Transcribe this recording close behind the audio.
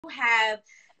have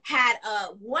had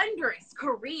a wondrous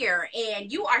career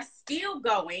and you are still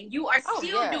going. You are Oh,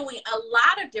 still yeah. doing a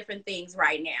lot of different things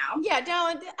right now. Yeah,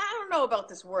 Dallin, I don't know about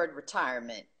this word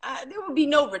retirement. There would be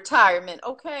no retirement,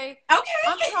 okay? I'm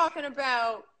Okay. talking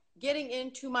about getting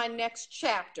into my next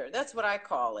chapter. That's what I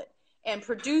call it. And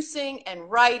producing and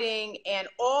writing and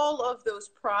all of those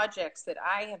projects that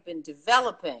I have been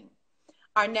developing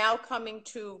are now coming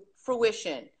to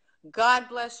fruition. God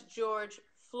bless George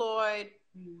Floyd,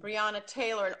 Breonna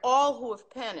Taylor, and all who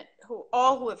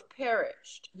have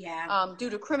perished Yeah. due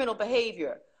to criminal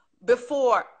behavior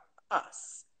before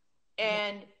us Yeah.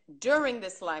 and during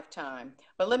this lifetime.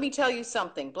 But let me tell you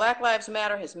something. Black Lives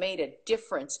Matter has made a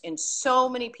difference in so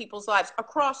many people's lives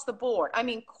across the board. I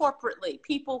mean, corporately,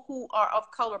 people who are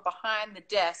of color behind the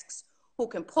desks who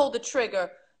can pull the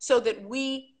trigger so that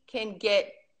we can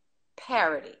get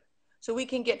parity, so we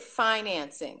can get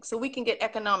financing, so we can get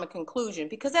economic inclusion,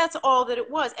 because that's all that it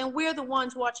was. And we're the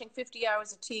ones watching 50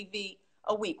 hours of TV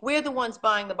a week. We're the ones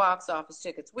buying the box office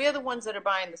tickets. We're the ones that are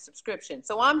buying the subscription.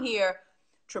 So I'm here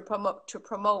to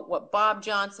promote what Bob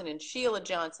Johnson and Sheila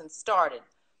Johnson started,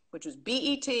 which was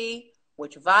BET,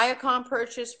 which Viacom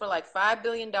purchased for like $5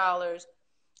 billion.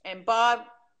 And Bob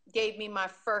gave me my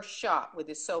first shot with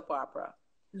his soap opera,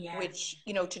 Yeah. which,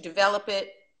 to develop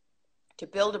it, to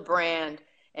build a brand.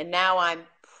 And now I'm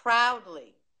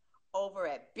proudly over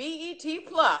at BET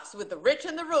Plus with The Rich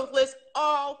and the Ruthless,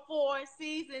 all 4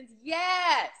 seasons.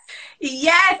 Yes.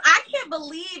 Yes, I can't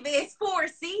believe it's 4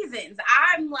 seasons.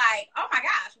 I'm like, oh my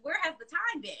gosh, where has the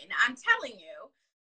time been? I'm telling you.